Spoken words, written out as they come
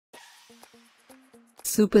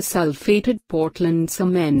Supersulphated Portland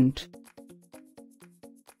cement.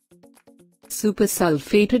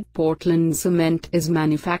 Supersulphated Portland cement is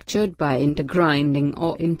manufactured by intergrinding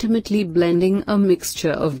or intimately blending a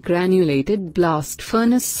mixture of granulated blast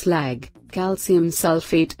furnace slag, calcium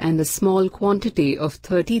sulfate and a small quantity of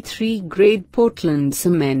 33-grade Portland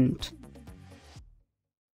cement.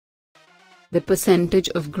 The percentage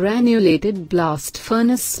of granulated blast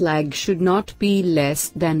furnace slag should not be less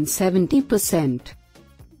than 70%.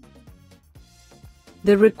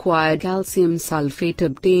 The required calcium sulfate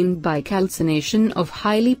obtained by calcination of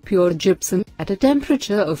highly pure gypsum, at a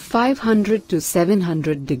temperature of 500 to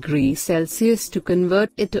 700 degrees Celsius to convert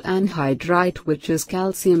it to anhydrite, which is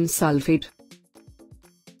calcium sulfate.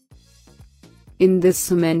 In this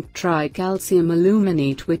cement, tricalcium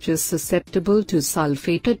aluminate, which is susceptible to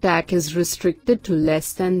sulfate attack, is restricted to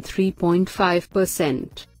less than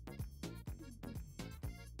 3.5%.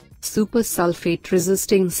 Supersulfate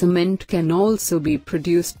resisting cement can also be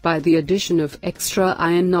produced by the addition of extra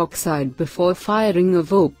iron oxide before firing of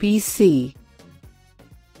OPC.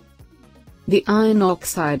 The iron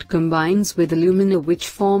oxide combines with alumina, which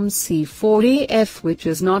forms C4AF, which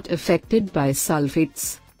is not affected by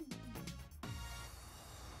sulfates.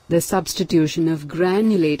 The substitution of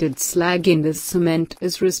granulated slag in this cement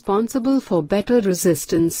is responsible for better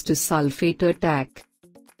resistance to sulfate attack.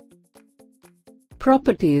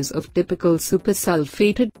 Properties of typical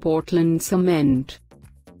supersulphated Portland cement.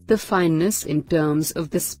 The fineness in terms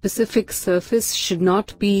of the specific surface should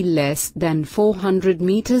not be less than 400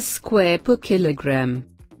 meters square per kilogram.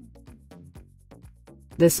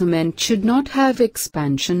 The cement should not have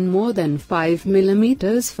expansion more than 5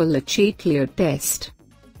 mm for Le Chatelier test.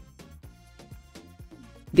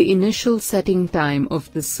 The initial setting time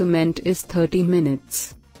of the cement is 30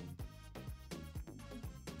 minutes.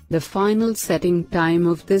 The final setting time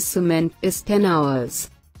of this cement is 10 hours.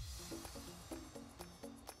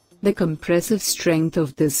 The compressive strength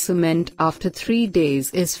of this cement after 3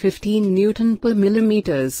 days is 15 Newton per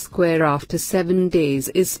millimeters square, after 7 days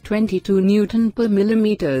is 22 Newton per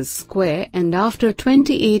millimeters square, and after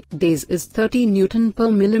 28 days is 30 Newton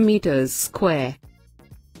per millimeters square.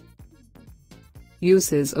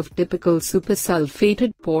 Uses of typical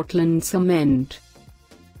supersulphated Portland cement.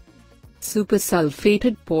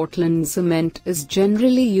 Supersulphated Portland cement is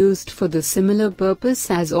generally used for the similar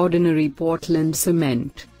purpose as ordinary Portland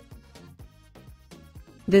cement.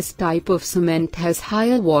 This type of cement has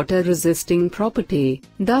higher water-resisting property,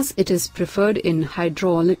 thus it is preferred in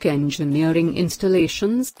hydraulic engineering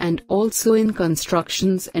installations and also in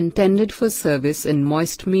constructions intended for service in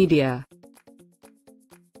moist media.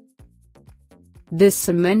 This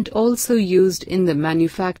cement also used in the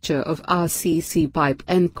manufacture of RCC pipe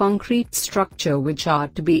and concrete structure, which are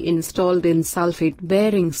to be installed in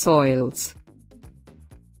sulfate-bearing soils.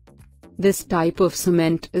 This type of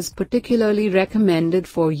cement is particularly recommended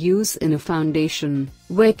for use in a foundation,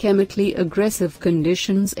 where chemically aggressive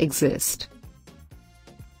conditions exist.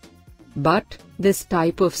 But, this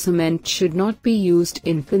type of cement should not be used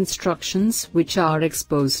in constructions which are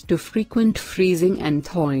exposed to frequent freezing and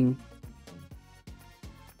thawing.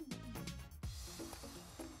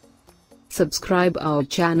 Subscribe our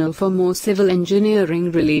channel for more civil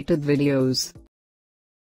engineering related videos.